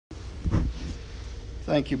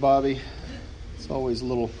Thank you, Bobby. It's always a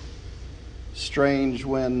little strange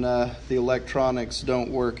when the electronics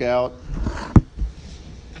don't work out.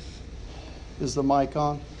 Is the mic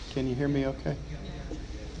on? Can you hear me okay?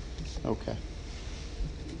 Okay.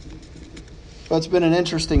 Well, it's been an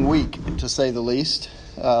interesting week, to say the least.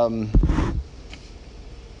 Was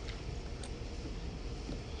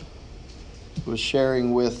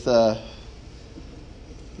sharing with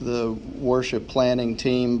the worship planning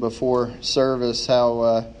team before service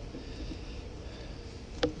how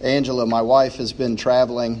Angela, my wife, has been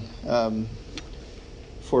traveling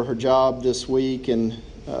for her job this week, and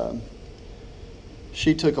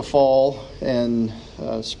she took a fall and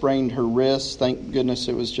sprained her wrist. Thank goodness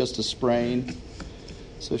it was just a sprain.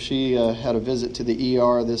 So she had a visit to the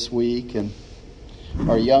ER this week, and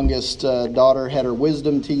our youngest daughter had her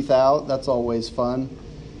wisdom teeth out. That's always fun.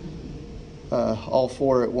 All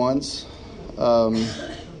four at once. And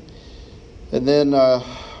then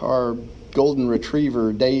our golden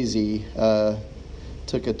retriever, Daisy,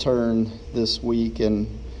 took a turn this week,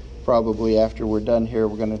 and probably after we're done here,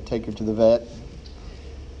 we're going to take her to the vet.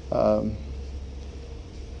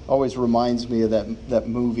 Always reminds me of that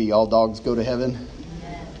movie, All Dogs Go to Heaven.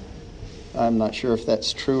 I'm not sure if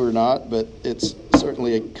that's true or not, but it's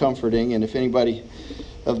certainly comforting, and if anybody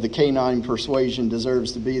of the canine persuasion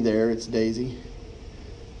deserves to be there, it's Daisy.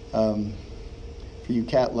 For you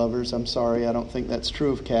cat lovers, I'm sorry, I don't think that's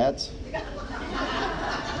true of cats.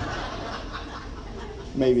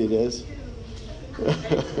 Maybe it is.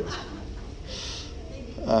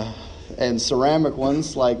 And ceramic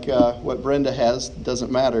ones, like what Brenda has,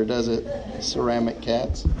 doesn't matter, does it? Ceramic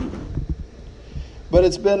cats. But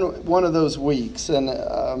it's been one of those weeks, and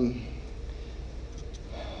I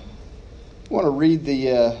want to read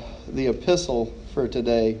the epistle for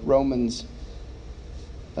today, Romans.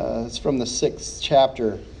 It's from the 6th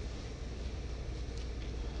chapter.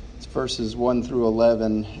 It's verses 1 through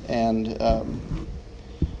 11. And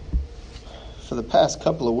for the past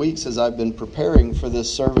couple of weeks, as I've been preparing for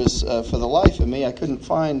this service, for the life of me, I couldn't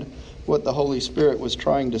find what the Holy Spirit was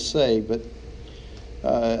trying to say. But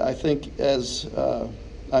I think as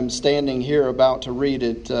I'm standing here about to read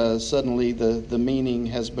it, suddenly the meaning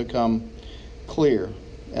has become clear,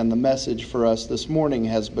 and the message for us this morning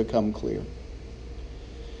has become clear.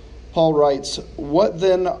 Paul writes, "What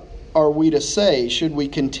then are we to say? Should we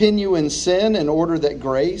continue in sin in order that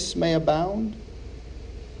grace may abound?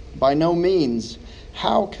 By no means.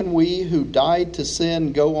 How can we who died to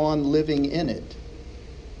sin go on living in it?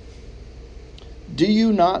 Do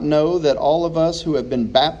you not know that all of us who have been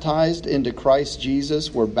baptized into Christ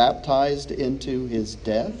Jesus were baptized into his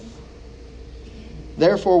death?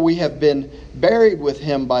 Therefore we have been buried with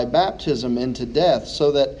him by baptism into death, so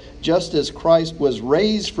that just as Christ was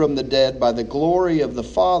raised from the dead by the glory of the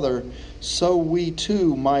Father, so we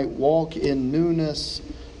too might walk in newness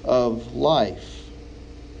of life.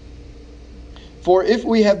 For if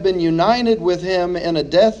we have been united with him in a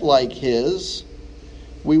death like his,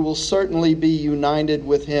 we will certainly be united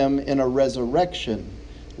with him in a resurrection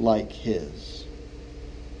like his.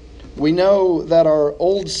 We know that our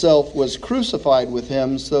old self was crucified with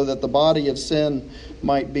him so that the body of sin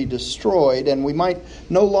might be destroyed and we might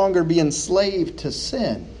no longer be enslaved to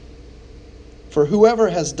sin. For whoever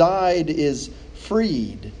has died is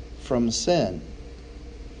freed from sin.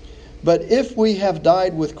 But if we have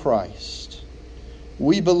died with Christ,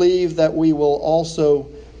 we believe that we will also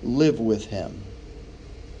live with him.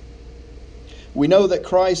 We know that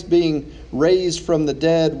Christ, being raised from the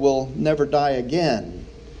dead, will never die again.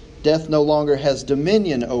 Death no longer has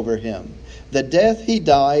dominion over him. The death he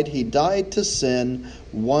died to sin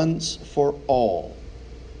once for all.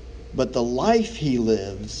 But the life he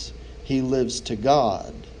lives to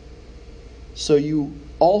God. So you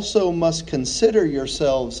also must consider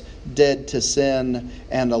yourselves dead to sin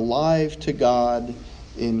and alive to God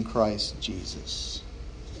in Christ Jesus.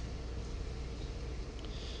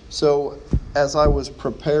 So, as I was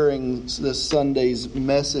preparing this Sunday's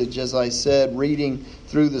message, as I said, reading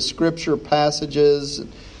through the scripture passages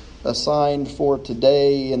assigned for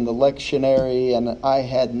today in the lectionary, and I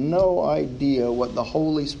had no idea what the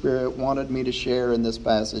Holy Spirit wanted me to share in this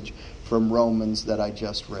passage from Romans that I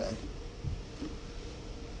just read.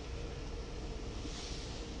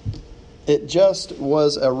 It just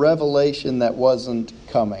was a revelation that wasn't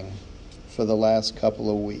coming for the last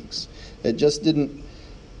couple of weeks. It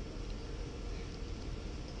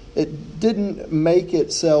didn't make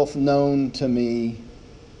itself known to me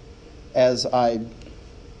as I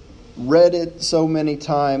read it so many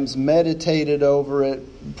times, meditated over it,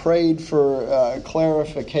 prayed for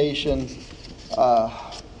clarification.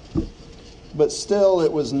 but still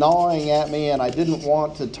it was gnawing at me, and I didn't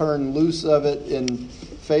want to turn loose of it in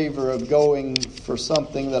favor of going for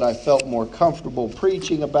something that I felt more comfortable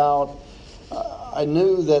preaching about. I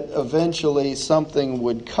knew that eventually something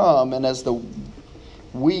would come, and as the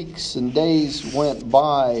weeks and days went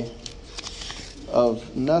by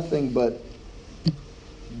of nothing but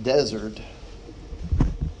desert,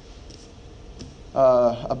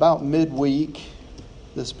 about midweek,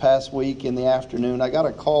 this past week in the afternoon, I got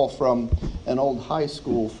a call from an old high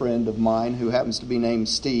school friend of mine who happens to be named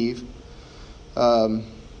Steve. I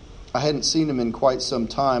hadn't seen him in quite some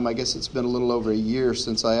time. I guess it's been a little over a year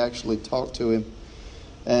since I actually talked to him.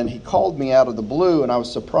 And he called me out of the blue, and I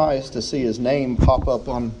was surprised to see his name pop up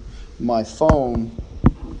on my phone.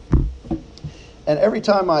 And every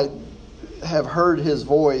time I have heard his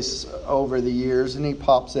voice over the years, and he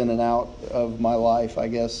pops in and out of my life, I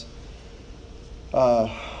guess,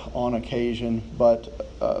 on occasion. But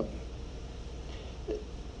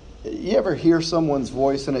you ever hear someone's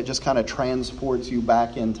voice and it just kind of transports you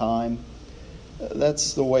back in time?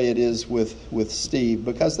 That's the way it is with Steve,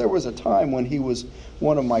 because there was a time when he was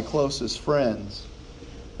one of my closest friends.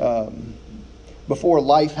 Before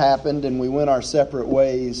life happened and we went our separate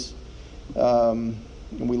ways, and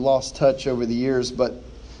we lost touch over the years, but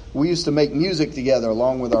we used to make music together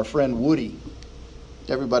along with our friend Woody.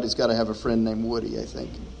 Everybody's got to have a friend named Woody, I think.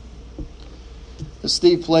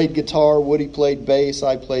 Steve played guitar, Woody played bass,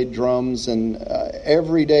 I played drums, and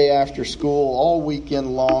every day after school, all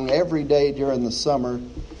weekend long, every day during the summer,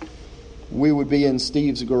 we would be in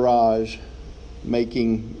Steve's garage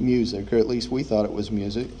making music, or at least we thought it was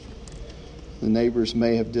music. The neighbors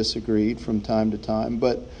may have disagreed from time to time,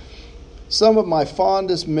 but some of my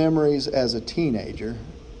fondest memories as a teenager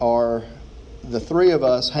are the three of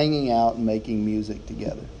us hanging out and making music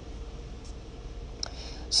together.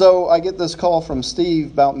 So I get this call from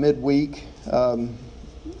Steve about midweek. I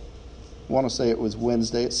want to say it was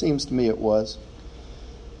Wednesday. It seems to me it was.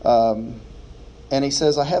 And he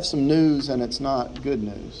says, I have some news, and it's not good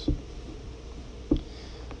news.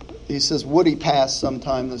 He says, Woody passed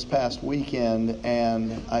sometime this past weekend,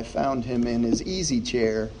 and I found him in his easy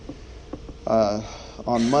chair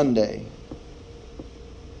on Monday.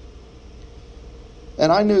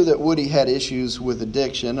 And I knew that Woody had issues with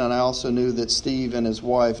addiction, and I also knew that Steve and his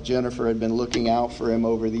wife, Jennifer, had been looking out for him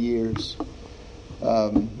over the years.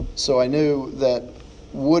 So I knew that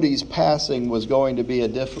Woody's passing was going to be a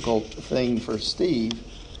difficult thing for Steve.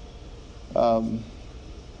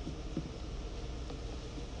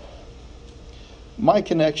 My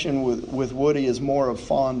connection with Woody is more of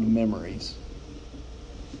fond memories.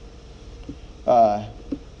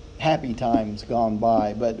 Happy times gone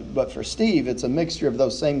by, but for Steve, it's a mixture of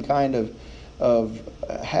those same kind of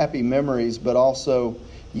happy memories, but also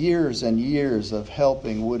years and years of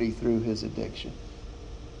helping Woody through his addiction.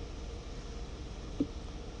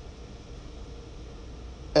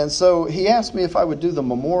 And so he asked me if I would do the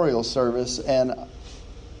memorial service, and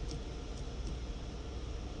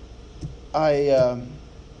I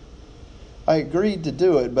agreed to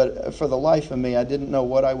do it, but for the life of me, I didn't know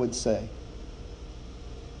what I would say.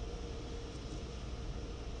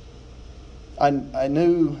 I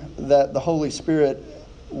knew that the Holy Spirit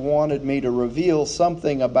wanted me to reveal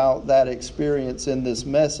something about that experience in this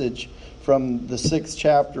message from the 6th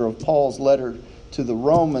chapter of Paul's letter to the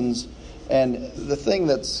Romans. And the thing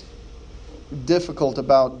that's difficult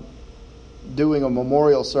about doing a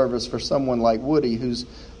memorial service for someone like Woody, whose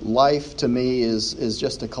life to me is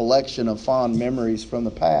just a collection of fond memories from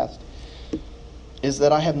the past, is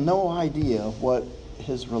that I have no idea what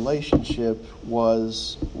his relationship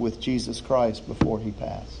was with Jesus Christ before he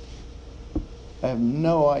passed. I have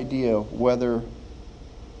no idea whether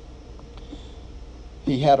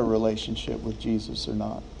he had a relationship with Jesus or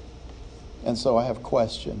not. And so I have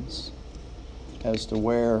questions as to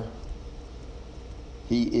where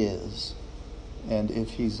he is and if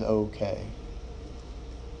he's okay.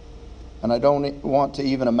 And I don't want to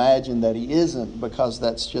even imagine that he isn't, because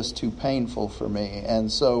that's just too painful for me.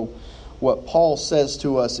 And so what Paul says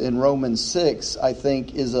to us in Romans 6, I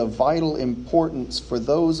think, is of vital importance for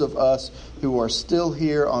those of us who are still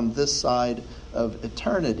here on this side of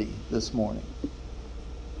eternity this morning.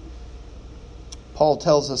 Paul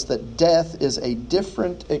tells us that death is a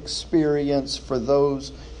different experience for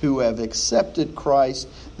those who have accepted Christ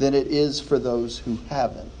than it is for those who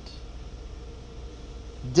haven't.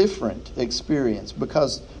 Different experience,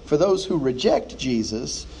 because for those who reject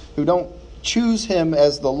Jesus, who don't choose him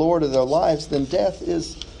as the Lord of their lives, then death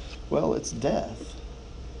is, well, it's death.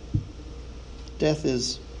 Death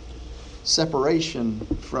is separation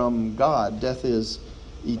from God. Death is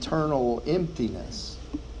eternal emptiness.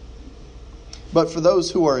 But for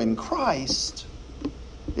those who are in Christ,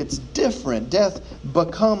 it's different. Death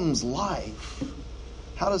becomes life.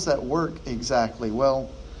 How does that work exactly? Well,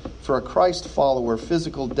 for a Christ follower,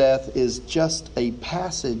 physical death is just a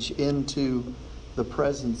passage into the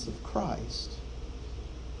presence of Christ.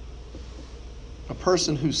 A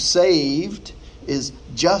person who's saved is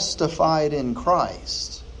justified in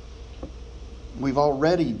Christ. We've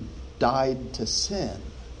already died to sin.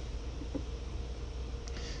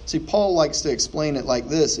 See, Paul likes to explain it like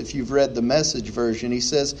this. If you've read the Message version, he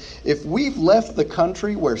says, if we've left the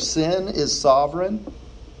country where sin is sovereign,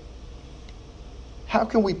 how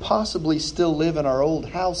can we possibly still live in our old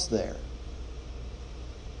house there?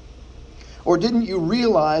 Or didn't you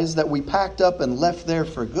realize that we packed up and left there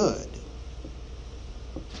for good?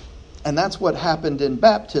 And that's what happened in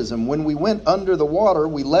baptism. When we went under the water,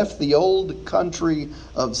 we left the old country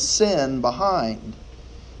of sin behind.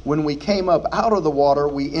 When we came up out of the water,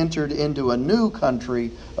 we entered into a new country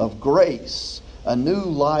of grace, a new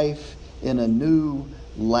life in a new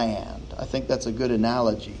land. I think that's a good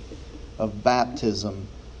analogy of baptism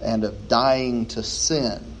and of dying to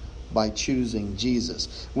sin by choosing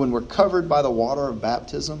Jesus. When we're covered by the water of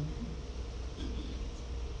baptism,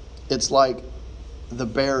 it's like the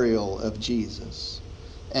burial of Jesus.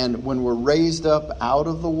 And when we're raised up out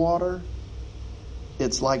of the water,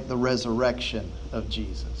 it's like the resurrection of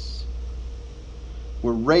Jesus.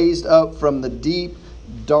 We're raised up from the deep,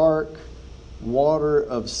 dark water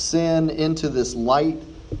of sin into this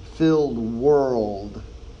light-filled world.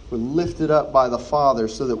 We're lifted up by the Father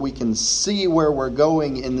so that we can see where we're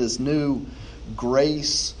going in this new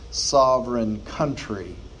grace-sovereign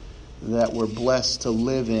country that we're blessed to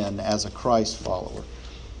live in as a Christ follower.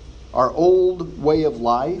 Our old way of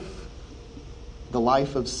life, the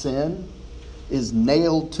life of sin, is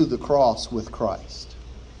nailed to the cross with Christ.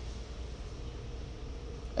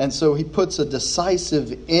 And so he puts a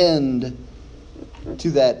decisive end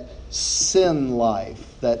to that sin life,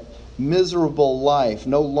 that miserable life.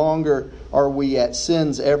 No longer are we at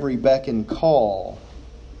sin's every beck and call.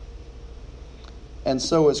 And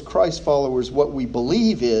so as Christ followers, what we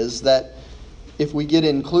believe is that if we get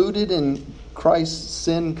included in Christ's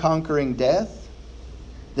sin-conquering death,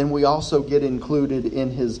 then we also get included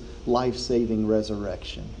in his life-saving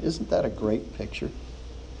resurrection. Isn't that a great picture?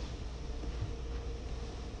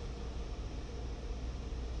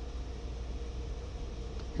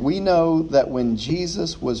 We know that when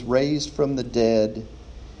Jesus was raised from the dead,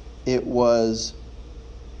 it was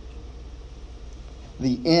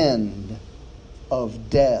the end of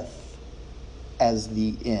death as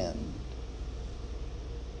the end.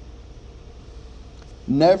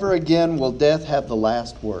 Never again will death have the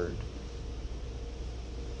last word.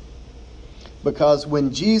 Because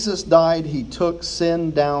when Jesus died, he took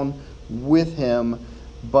sin down with him,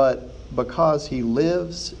 but because he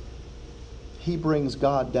lives, he brings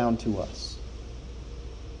God down to us.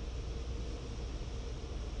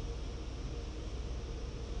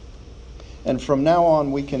 And from now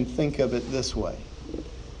on, we can think of it this way.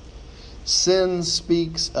 Sin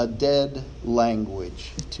speaks a dead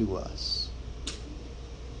language to us.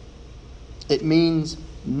 It means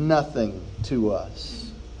nothing to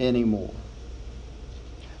us anymore.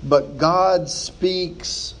 But God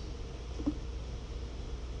speaks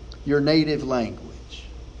your native language.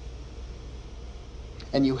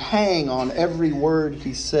 And you hang on every word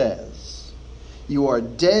he says. You are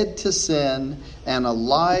dead to sin and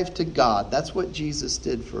alive to God. That's what Jesus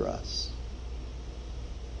did for us.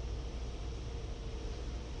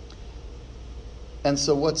 And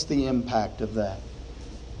so what's the impact of that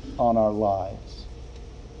on our lives?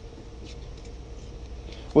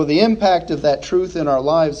 Well, the impact of that truth in our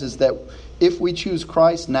lives is that if we choose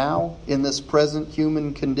Christ now, in this present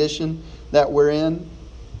human condition that we're in,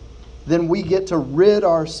 then we get to rid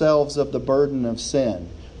ourselves of the burden of sin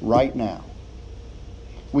right now.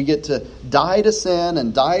 We get to die to sin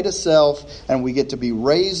and die to self, and we get to be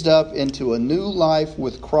raised up into a new life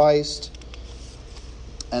with Christ.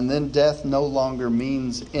 And then death no longer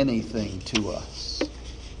means anything to us.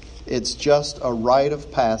 It's just a rite of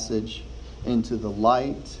passage into the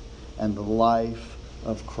light and the life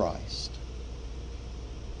of Christ.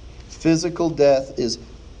 Physical death is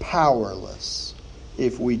powerless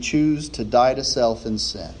if we choose to die to self and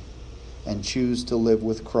sin and choose to live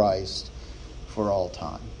with Christ for all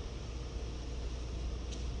time.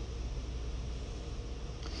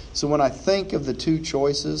 So when I think of the two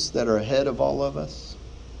choices that are ahead of all of us,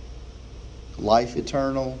 life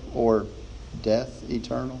eternal or death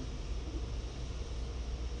eternal,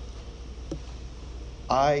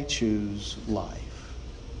 I choose life.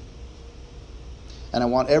 And I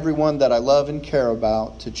want everyone that I love and care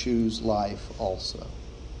about to choose life also.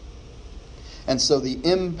 And so the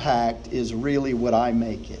impact is really what I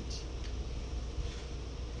make it.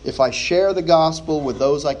 If I share the gospel with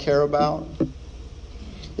those I care about,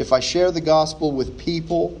 if I share the gospel with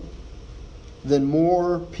people, then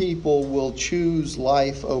more people will choose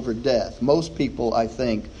life over death. Most people, I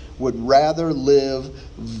think, would rather live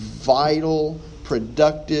vital,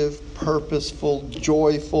 productive, purposeful,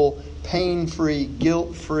 joyful, pain-free,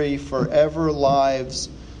 guilt-free, forever lives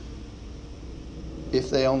if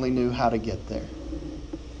they only knew how to get there.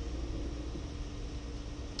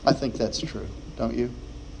 I think that's true, don't you?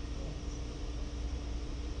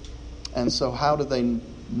 And so how do they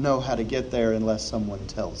know how to get there unless someone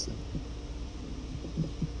tells them?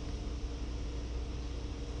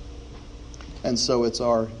 And so it's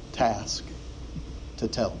our task to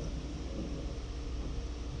tell them.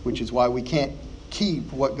 Which is why we can't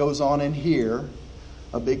keep what goes on in here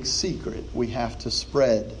a big secret. We have to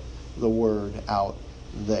spread the word out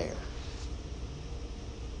there.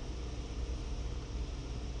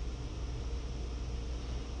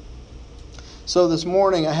 So this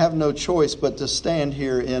morning I have no choice but to stand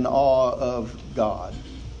here in awe of God.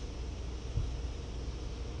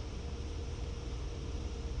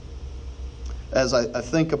 As I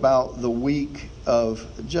think about the week of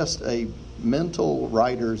just a mental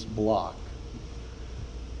writer's block,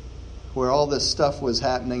 where all this stuff was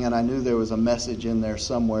happening, and I knew there was a message in there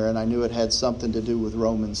somewhere, and I knew it had something to do with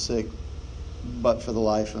Romans 6, but for the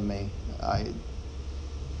life of me, I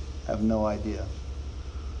have no idea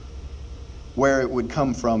where it would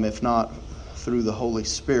come from if not through the Holy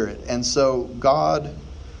Spirit. And so God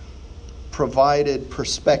provided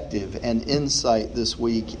perspective and insight this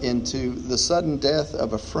week into the sudden death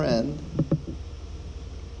of a friend,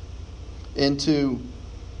 into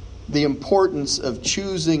the importance of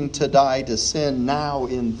choosing to die to sin now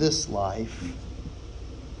in this life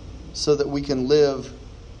so that we can live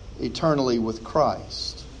eternally with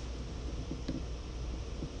Christ.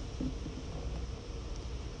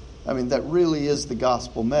 I mean, that really is the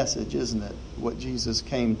gospel message, isn't it? What Jesus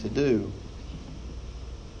came to do.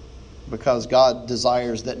 Because God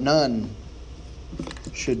desires that none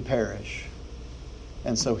should perish.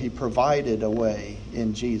 And so he provided a way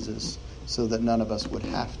in Jesus so that none of us would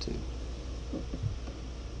have to.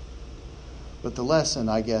 But the lesson,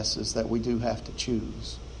 I guess, is that we do have to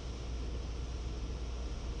choose.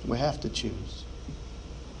 We have to choose.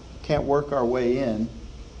 Can't work our way in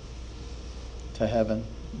to heaven,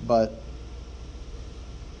 but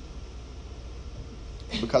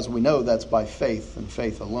because we know that's by faith and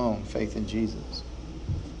faith alone, faith in Jesus.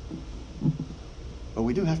 But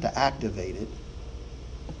we do have to activate it.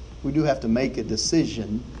 We do have to make a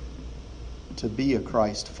decision to be a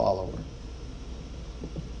Christ follower.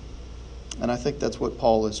 And I think that's what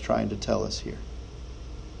Paul is trying to tell us here.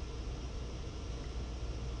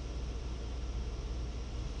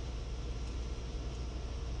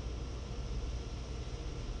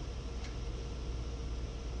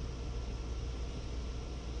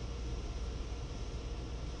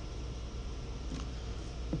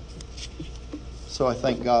 So I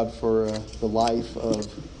thank God for the life of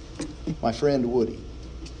my friend Woody.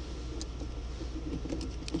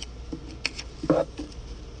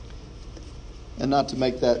 And not to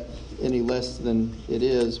make that any less than it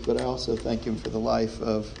is, but I also thank him for the life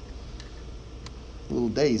of little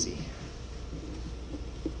Daisy.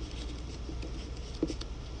 I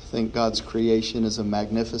think God's creation is a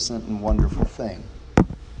magnificent and wonderful thing,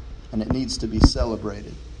 and it needs to be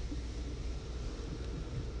celebrated.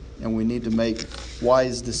 And we need to make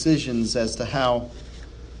wise decisions as to how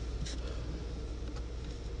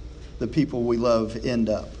the people we love end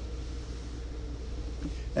up.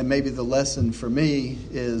 And maybe the lesson for me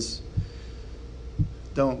is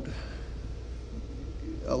don't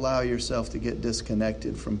allow yourself to get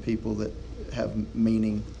disconnected from people that have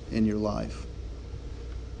meaning in your life.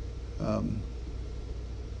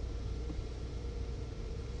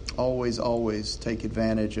 Always take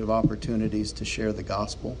advantage of opportunities to share the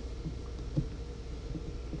gospel,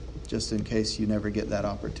 just in case you never get that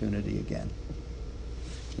opportunity again.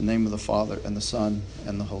 In the name of the Father, and the Son,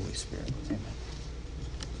 and the Holy Spirit. Amen.